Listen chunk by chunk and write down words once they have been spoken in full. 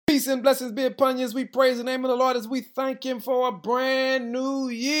Peace and blessings be upon you as we praise the name of the Lord, as we thank him for a brand new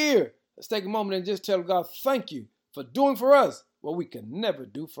year. Let's take a moment and just tell God thank you for doing for us what we can never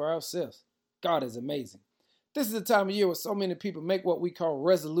do for ourselves. God is amazing. This is the time of year where so many people make what we call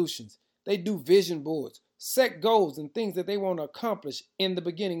resolutions. They do vision boards, set goals, and things that they want to accomplish in the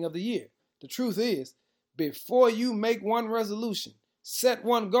beginning of the year. The truth is, before you make one resolution, set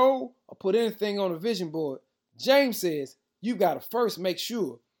one goal, or put anything on a vision board, James says you got to first make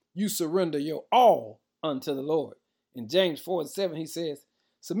sure you surrender your all unto the Lord. In James 4:7, he says,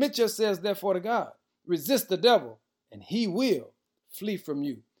 submit yourselves therefore to God. Resist the devil, and he will flee from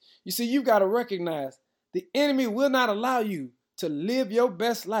you. You see, you got to recognize the enemy will not allow you to live your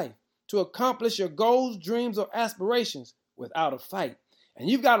best life, to accomplish your goals, dreams, or aspirations without a fight. And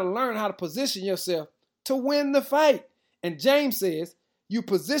you've got to learn how to position yourself to win the fight. And James says you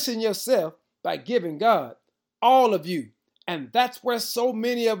position yourself by giving God all of you. And that's where so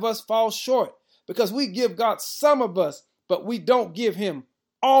many of us fall short, because we give God some of us, but we don't give him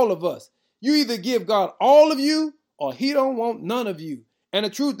all of us. You either give God all of you or he don't want none of you. And the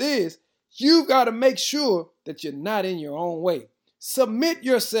truth is, you've got to make sure that you're not in your own way. Submit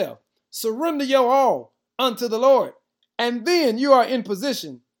yourself, surrender your all unto the Lord, and then you are in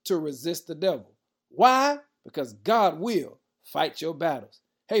position to resist the devil. Why? Because God will fight your battles.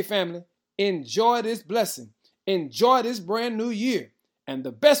 Hey family, enjoy this blessing. Enjoy this brand new year. And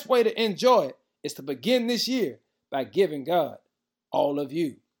the best way to enjoy it is to begin this year by giving God all of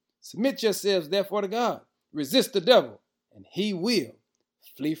you. Submit yourselves therefore to God. Resist the devil, and he will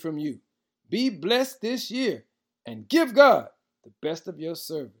flee from you. Be blessed this year and give God the best of your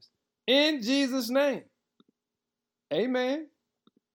service. In Jesus' name, amen.